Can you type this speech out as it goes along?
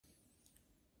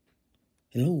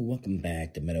Hello, welcome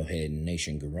back to Metalhead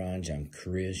Nation Garage. I'm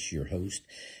Chris, your host.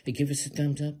 Hey, give us a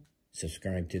thumbs up,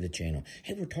 subscribe to the channel.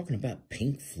 Hey, we're talking about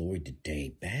Pink Floyd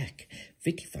today. Back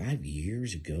 55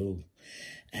 years ago,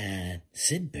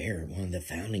 Syd Barrett, one of the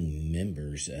founding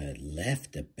members,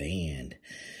 left the band.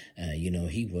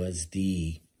 He was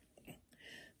the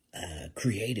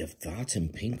creative thoughts in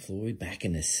Pink Floyd back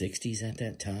in the 60s at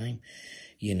that time.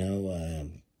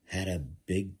 Had a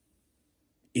big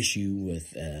issue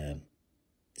with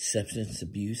substance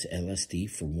abuse, LSD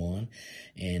for one,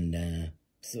 and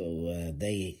so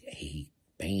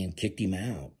band kicked him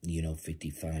out,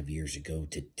 55 years ago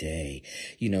today,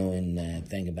 and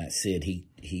thing about Sid,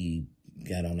 he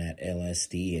got on that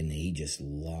LSD and he just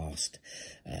lost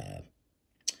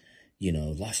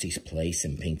his place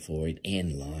in Pink Floyd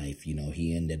and life.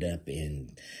 He ended up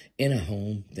in a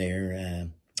home there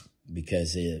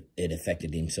because it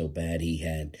affected him so bad. He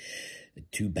had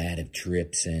too bad of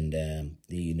trips, and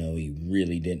he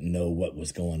really didn't know what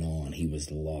was going on. He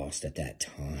was lost at that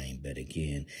time. But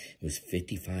again, it was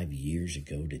 55 years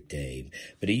ago today.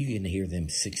 But you can hear them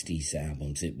 60s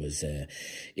albums. It was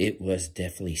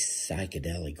definitely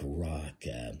psychedelic rock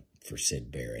for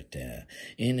Syd Barrett,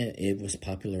 and it was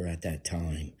popular at that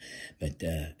time. But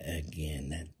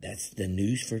again, that's the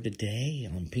news for today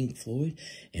on Pink Floyd,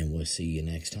 and we'll see you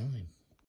next time.